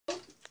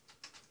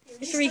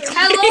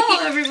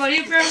Hello, everybody.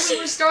 Apparently,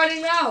 we're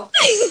starting now.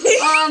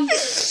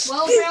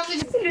 Well, apparently,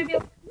 this is going to be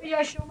a video.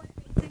 I show my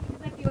face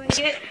if you like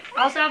it.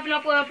 I also haven't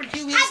uploaded for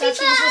 2 weeks. That's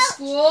because of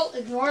school.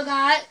 Ignore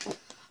that.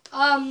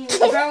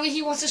 Apparently,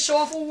 he wants to show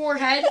off a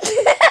Warhead. And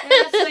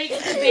that's like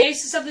the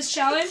basis of this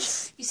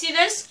challenge. You see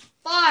this?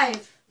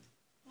 5.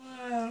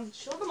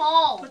 Show them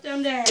all. Put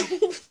them there. 10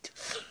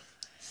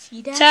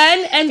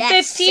 and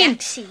 15.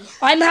 Sexy.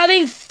 I'm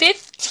having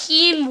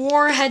 15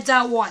 Warheads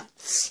at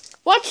once.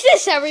 Watch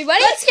this, everybody.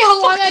 Let's see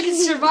how long I can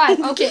survive.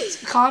 Okay,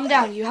 calm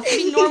down. You have to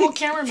be normal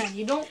cameraman.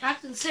 You don't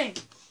act insane.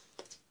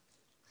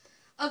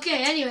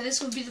 Okay, anyway, this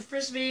will be the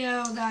first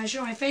video that I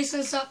show my face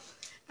and stuff.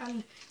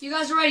 And you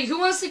guys are ready. Who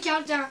wants to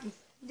count down?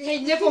 Hey,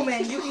 Nipple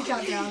Man, you can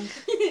count down.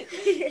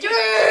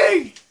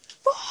 3,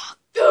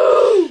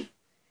 2,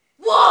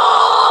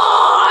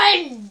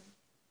 1.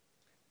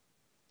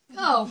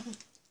 Go.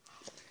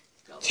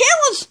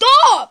 Kayla,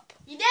 stop!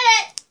 You did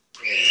it.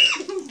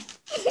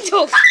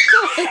 Don't.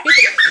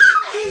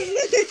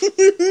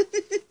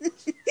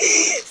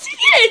 Is he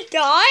gonna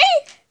die?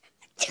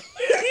 You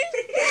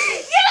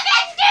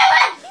can do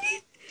it.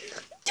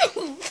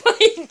 Don't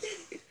fight.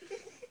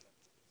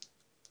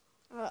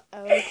 I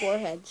like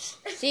warheads.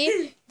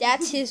 See?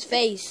 That's his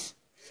face.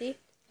 See?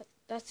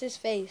 That's his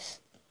face.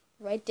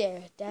 Right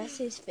there. That's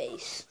his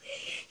face.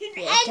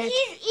 Yeah, And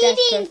he's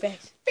eating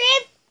perfect.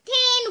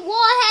 15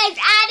 warheads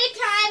at a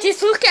time.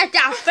 Just look at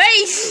that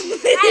face.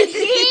 And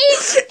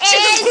he's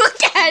Just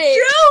look at it.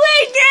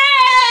 doing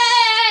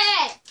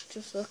it.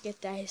 Just look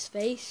at that, his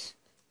face.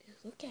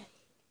 Just look at it.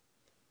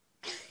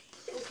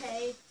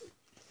 Okay.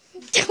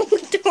 Don't.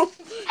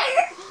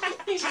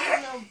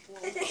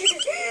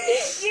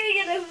 You're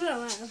gonna blow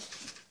up.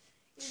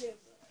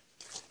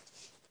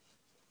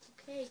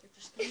 Okay, you're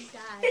just gonna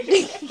die.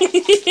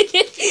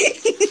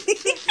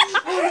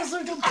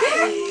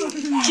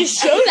 Just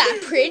show that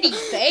pretty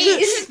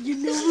face.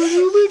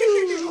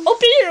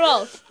 Open your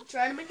mouth. I'm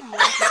trying to make a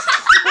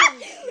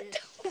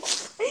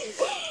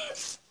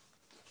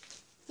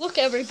Look,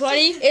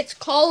 everybody. It's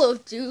Call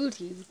of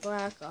Duty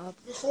Black Ops.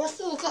 You're supposed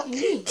to look at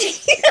me.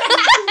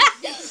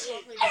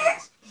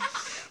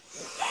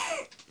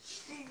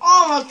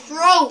 Oh, my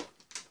throat.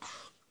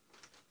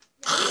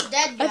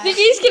 Dead I guy. think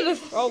he's gonna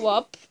throw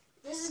up.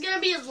 This is gonna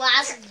be his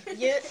last.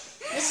 This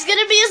is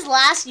gonna be his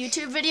last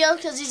YouTube video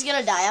because he's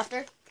gonna die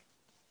after.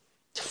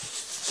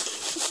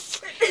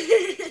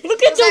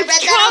 Look at I those read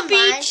that chubby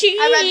online. cheeks.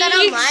 I read that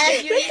online.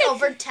 If you eat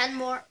over 10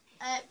 more,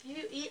 if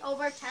you eat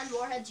over 10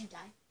 warheads, you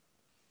die.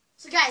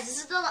 So guys,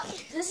 this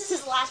is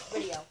his last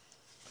video.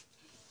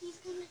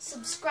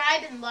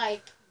 Subscribe and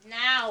like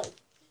now,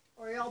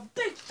 or you're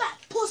big fat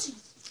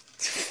pussies.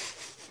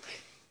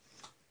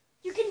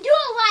 You can do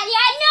it, Lottie.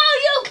 I know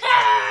you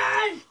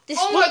can. This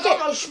Oh my god,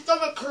 my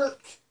stomach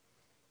hurts.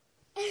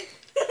 You're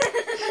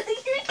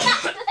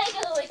not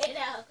gonna win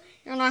out.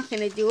 You're not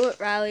gonna do it,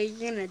 Riley.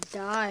 You're gonna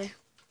die.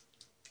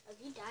 If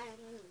you die, I'm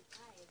gonna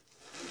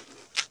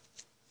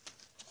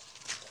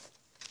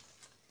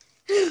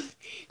retire.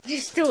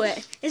 Just do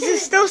it. Is it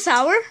still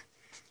sour?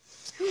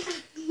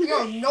 You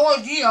have no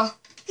idea.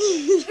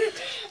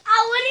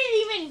 I wouldn't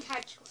even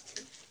touch one.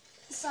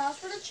 The sauce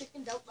for the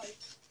chicken don't like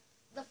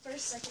the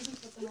first second you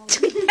put them on.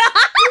 You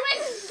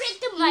went spit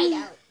the bite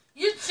out.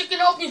 You chicken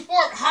out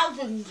before it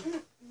happened.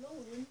 No,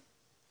 man.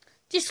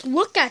 Just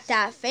look at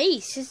that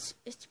face.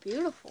 It's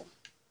beautiful.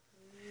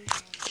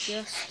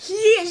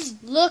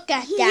 Just look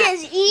at He that.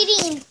 is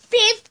eating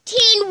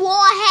 15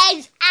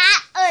 warheads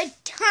at a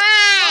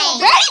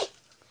time. Ready?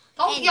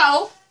 Don't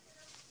yell.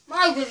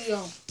 My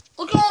video.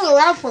 Look at all the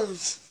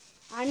rappers.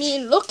 I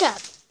mean, look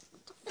at.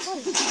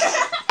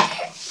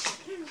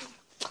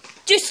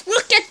 Just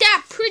look at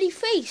that pretty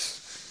face.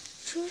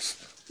 Just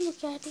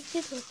look at it.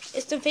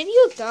 Is the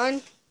video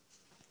done?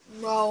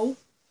 No.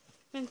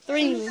 In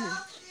 3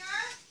 minutes.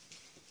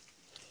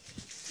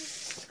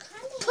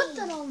 Put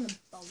that on the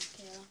bone,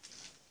 Kayla.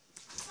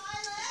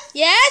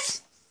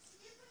 Yes?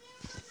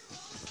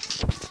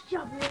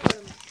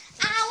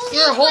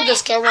 Here, hold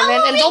this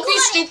cameraman, and don't be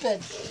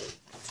stupid.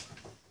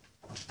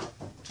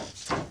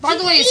 By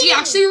the way, is he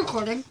actually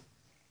recording?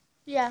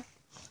 Yeah.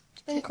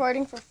 It's been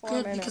recording for 4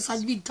 Good, minutes. because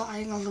I'd be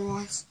dying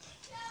otherwise.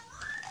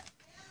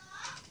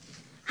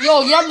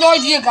 Yo, you have no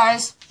idea,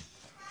 guys.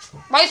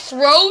 My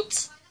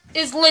throat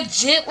is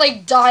legit,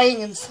 like,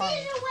 dying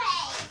inside.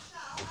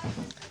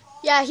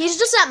 Yeah, he's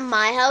just at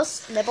my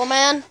house, Nipple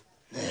Man.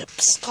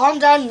 Calm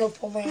down,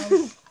 Nipple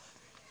Man.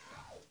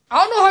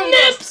 I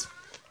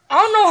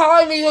don't know how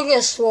I'm even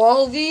gonna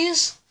swallow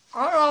these.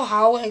 I don't know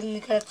how I'm gonna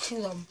get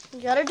to them.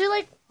 You gotta do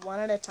like one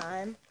at a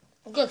time.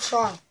 I'm gonna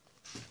try.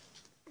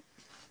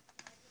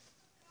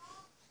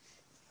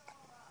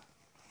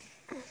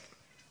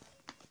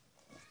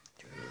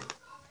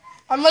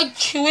 I'm like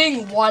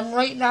chewing one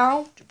right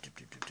now.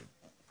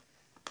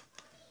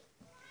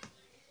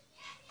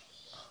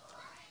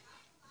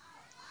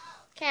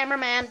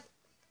 Cameraman.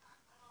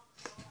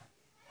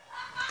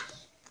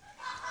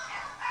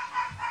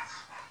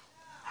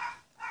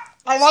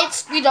 I might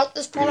speed up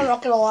this part, I'm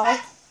not gonna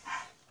lie.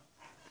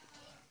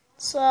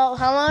 So,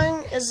 how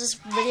long is this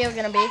video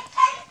gonna be?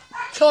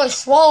 Till I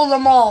swallow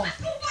them all.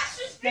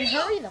 Then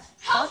hurry the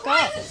fuck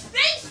up. His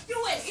face do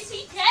it. Is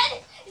he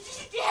dead? Is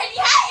he dead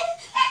yet?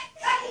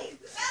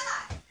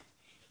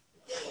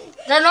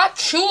 They're not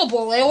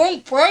chewable. They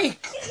won't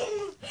break.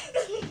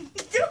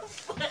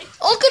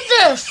 Look at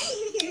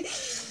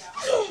this.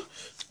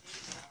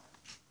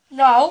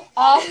 No.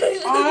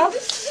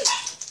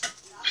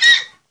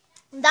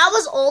 That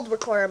was old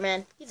recorder,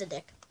 man. He's a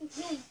dick.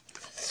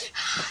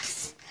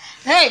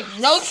 Hey,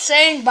 no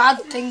saying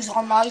bad things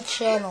on my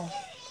channel.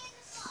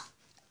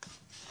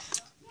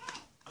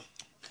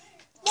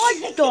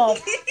 What the?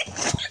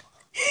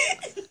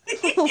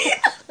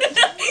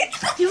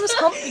 He was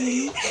humping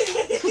you.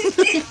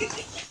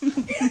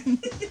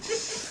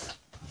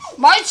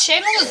 My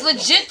channel is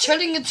legit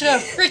turning into a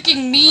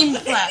freaking meme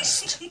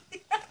fest.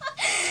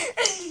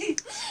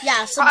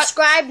 Yeah,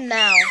 subscribe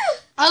now.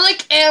 I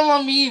like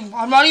animal meme.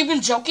 I'm not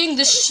even joking.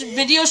 This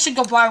video should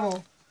go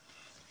viral.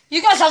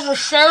 You guys have to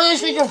share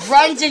this with your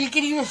friends and you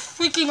can even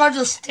freaking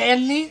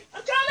understand me.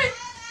 I'm coming.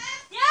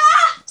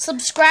 Yeah.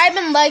 Subscribe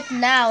and like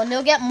now, and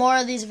you'll get more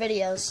of these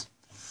videos.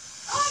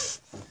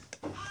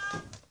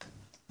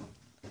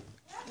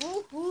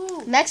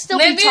 Next, there'll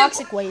be Maybe-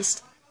 toxic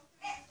waste.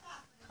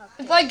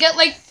 If I get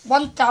like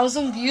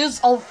 1,000 views,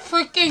 I'll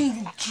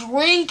freaking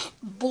drink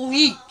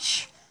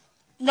bleach.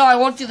 No, I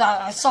won't do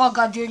that. I saw a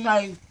guy doing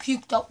that. He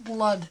puked up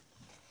blood.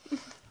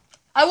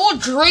 I will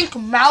drink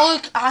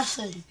malic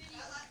acid.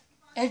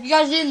 If you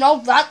guys didn't know,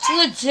 that's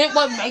legit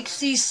what makes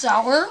these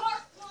sour.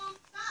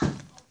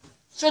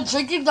 So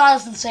drinking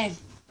that is insane.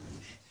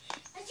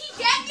 Is he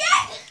dead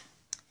yet?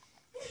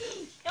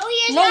 No, he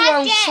is No, not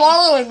I'm dead.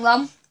 swallowing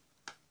them.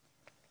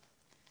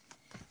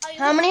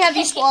 How many have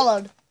you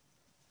swallowed?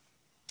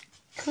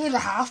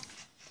 2.5.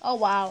 Oh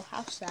wow,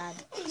 how sad.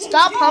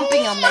 Stop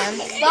humping him, man.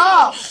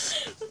 Stop.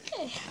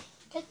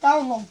 Get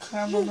down, old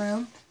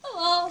cameraman.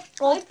 Hello.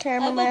 Old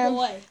cameraman. I'm a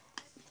boy.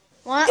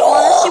 Want to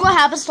see what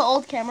happens to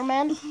old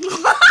cameraman?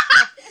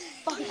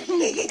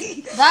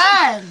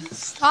 Dad,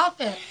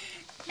 stop it.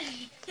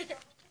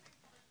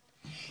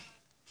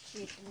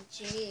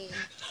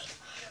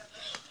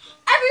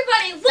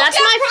 Everybody, look That's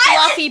at my Riley's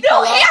fluffy new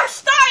pillow.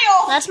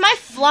 hairstyle. That's my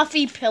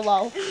fluffy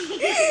pillow.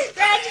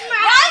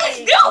 Riley's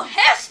new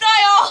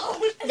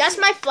hairstyle. That's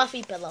my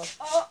fluffy pillow.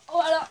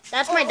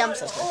 That's my dumb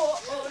sister.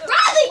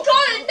 Riley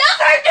got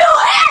another new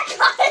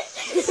haircut.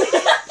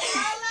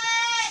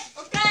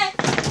 Okay.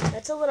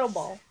 That's a little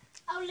ball.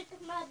 Oh, look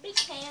at my big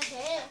hands.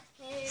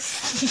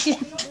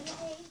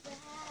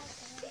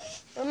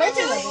 We're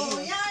making like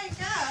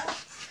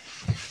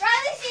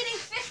Riley's eating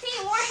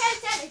 15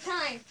 warheads at a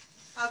time.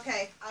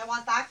 Okay, I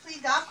want that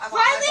cleaned up. I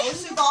want my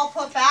Bosu ball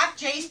put back.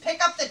 Jace,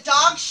 pick up the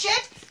dog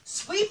shit.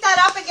 Sweep that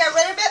up and get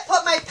rid of it.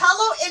 Put my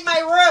pillow in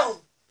my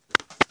room.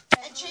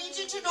 And change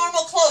into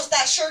normal clothes.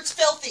 That shirt's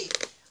filthy.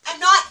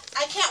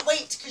 I can't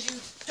wait because you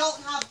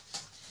don't have,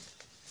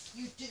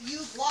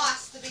 you've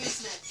lost the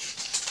basement.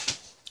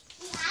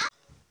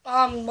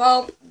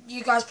 Well,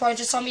 you guys probably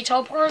just saw me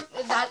teleport.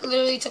 That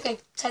literally took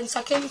like 10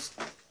 seconds.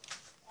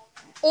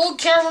 Old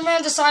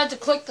cameraman decided to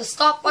click the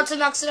stop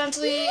button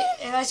accidentally,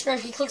 and I swear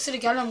if he clicks it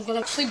again, I'm gonna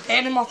actually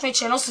ban him off my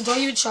channel, so don't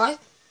even try.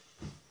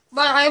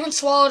 But I haven't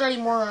swallowed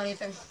anymore or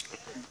anything.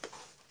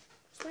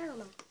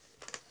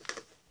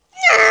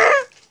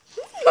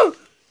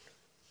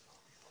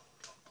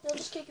 They'll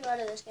just kick you out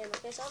of this game,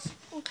 okay, Sus?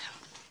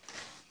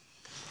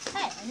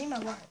 Hey, I need my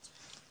words.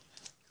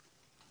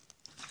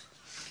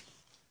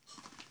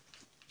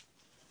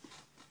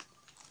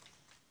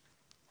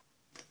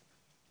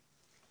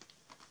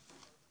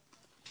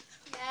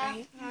 Yeah.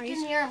 You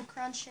can hear him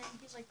crunching.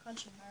 He's like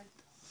crunching hard.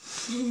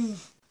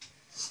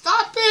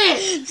 Stop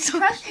it!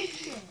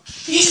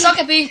 You suck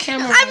at being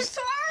cameraman. I'm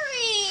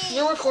sorry.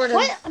 You're recording.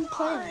 What? I'm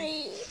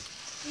playing.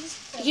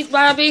 He's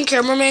bad at being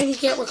cameraman, he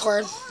can't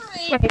record.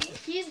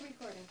 He's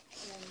recording.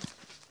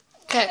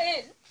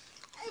 Okay.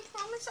 I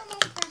promise I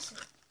won't press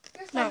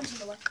it. No.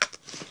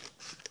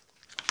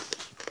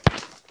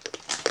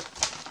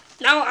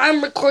 Now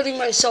I'm recording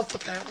myself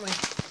apparently.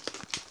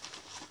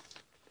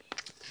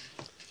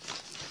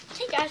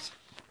 Hey guys.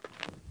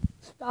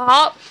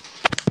 Stop.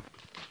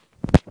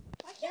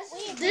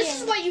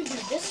 This is what you do.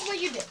 This is what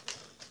you do.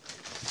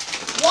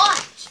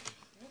 Watch.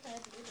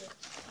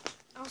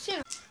 I'll see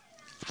you.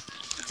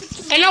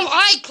 And now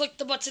I clicked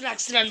the button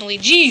accidentally.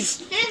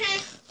 Jeez.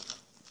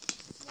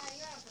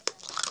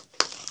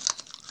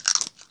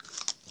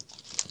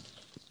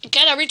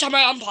 Again, every time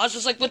I unpause,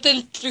 it's like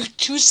within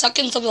 2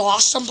 seconds of the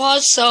last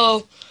unpause,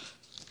 so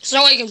it's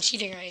not like I'm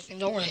cheating or anything.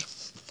 Don't worry.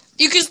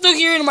 You can still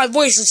hear it in my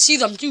voice and see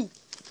them too.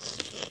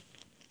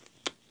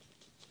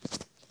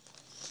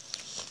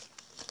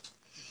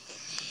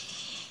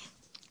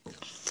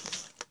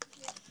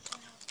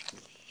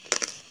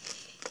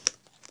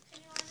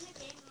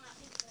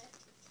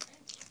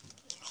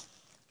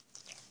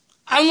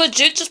 I'm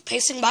legit just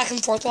pacing back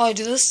and forth while I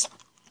do this.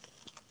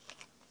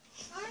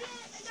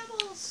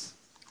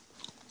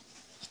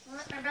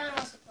 My brother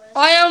wants to play.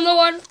 I am the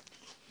one.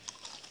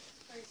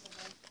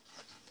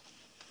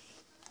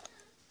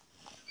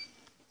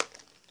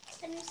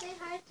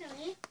 it to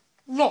me?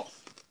 No.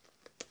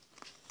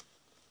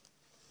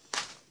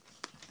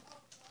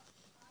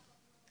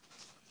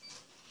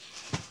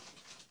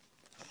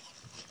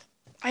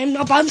 I am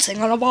not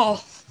bouncing on a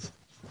ball.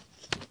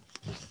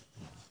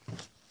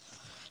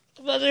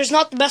 But there's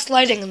not the best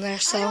lighting in there, I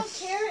so don't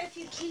care if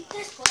you keep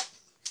this, but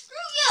screw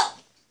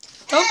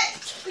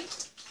you!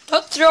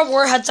 don't throw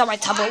warheads on my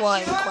tablet while I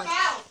Watch your record.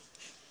 mouth.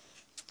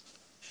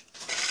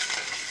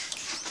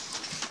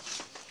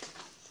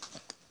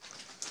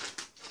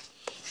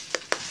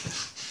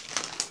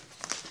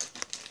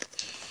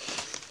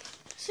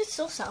 Is it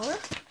so sour?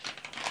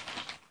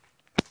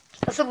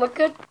 Does it look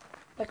good?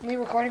 Like me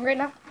recording right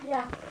now?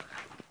 Yeah.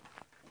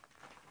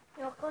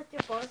 You look like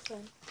your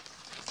boyfriend.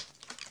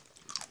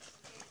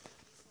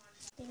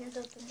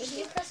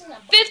 Keep pressing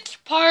that button. Fifth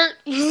part.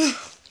 You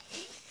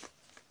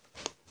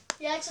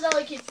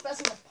accidentally keep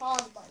pressing the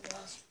pause button,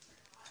 guys.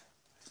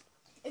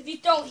 If you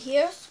don't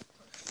hear,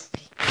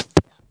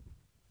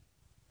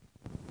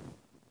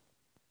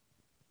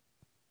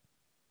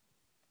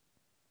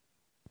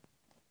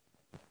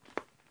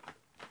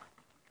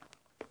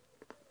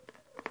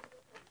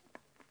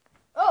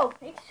 oh,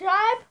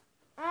 subscribe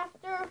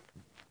after.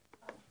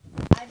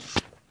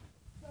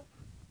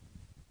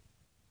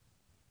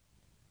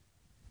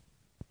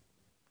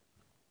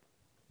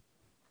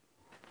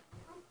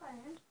 I'm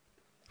playing.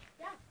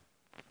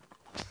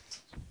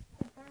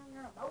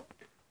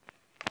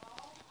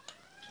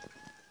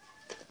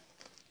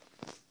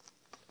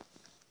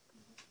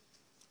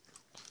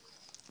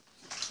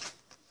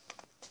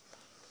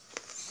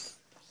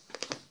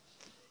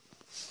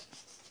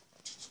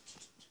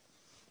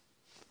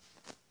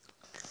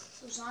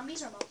 So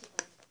zombies are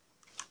multiplayer.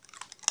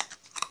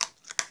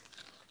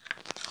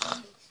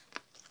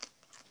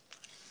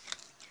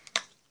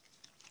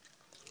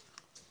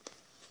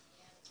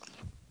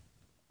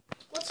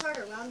 What's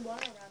harder, round 1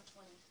 or round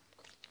 20?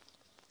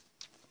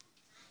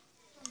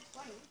 Round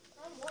 20.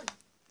 Round 1.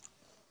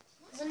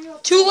 'Cause then you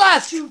have 2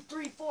 left. 2,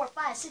 3, 4,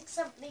 5, 6,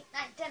 7, 8,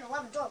 9, 10,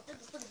 11, 12,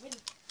 13, 14,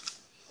 15.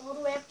 All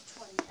the way up to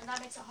 20. And that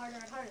makes it harder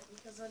and harder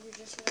because then you're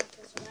just going to have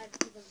to survive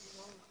because you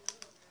won't.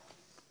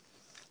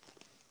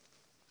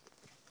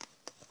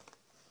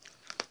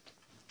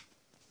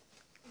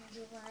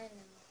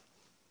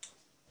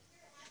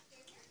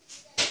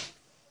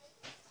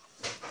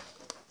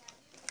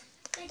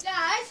 Hey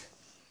guys,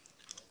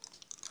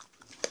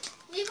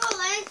 leave a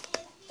link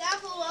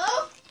down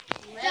below.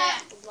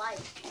 Like,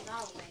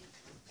 not link.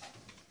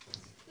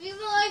 Leave a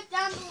link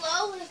down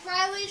below. We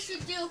probably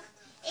should do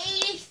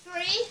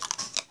 83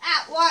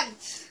 at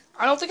once.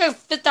 I don't think I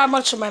fit that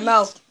much in my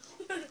mouth.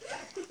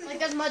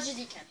 Like as much as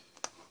you can.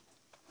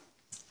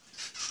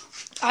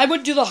 I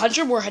would do the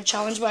 100 warhead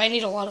challenge, but I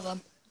need a lot of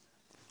them.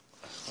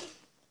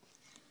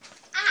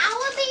 I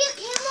will be your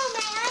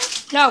cameraman.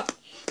 No.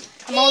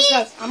 I'm almost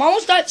done. I'm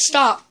almost done.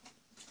 Stop.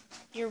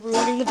 You're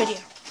ruining the video.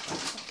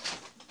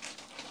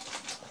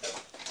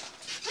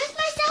 Where's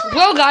my soda?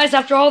 Well, guys,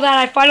 after all that,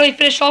 I finally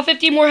finished all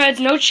 50 warheads.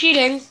 No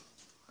cheating.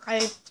 I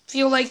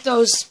feel like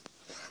those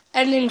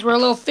endings were a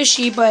little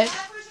fishy, but Wrappers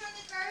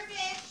are in the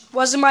garbage.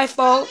 wasn't my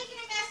fault. Making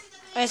a mess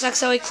of the I just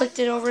accidentally clicked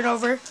it over and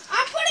over. I'm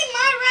putting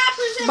my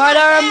wrappers in But,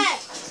 my bag.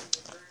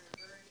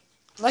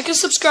 like and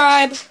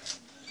subscribe.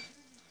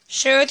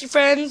 Share with your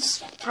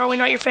friends. Probably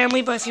not your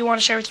family, but if you want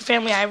to share with your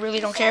family, I really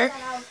don't care.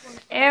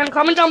 And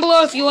comment down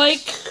below if you like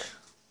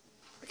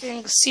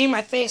freaking see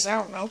my face. I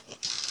don't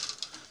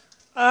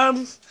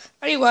know.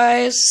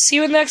 Anyways, see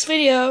you in the next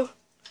video.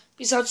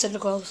 Peace out,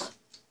 Cyndaquils.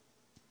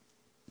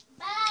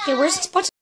 Okay, where's this button?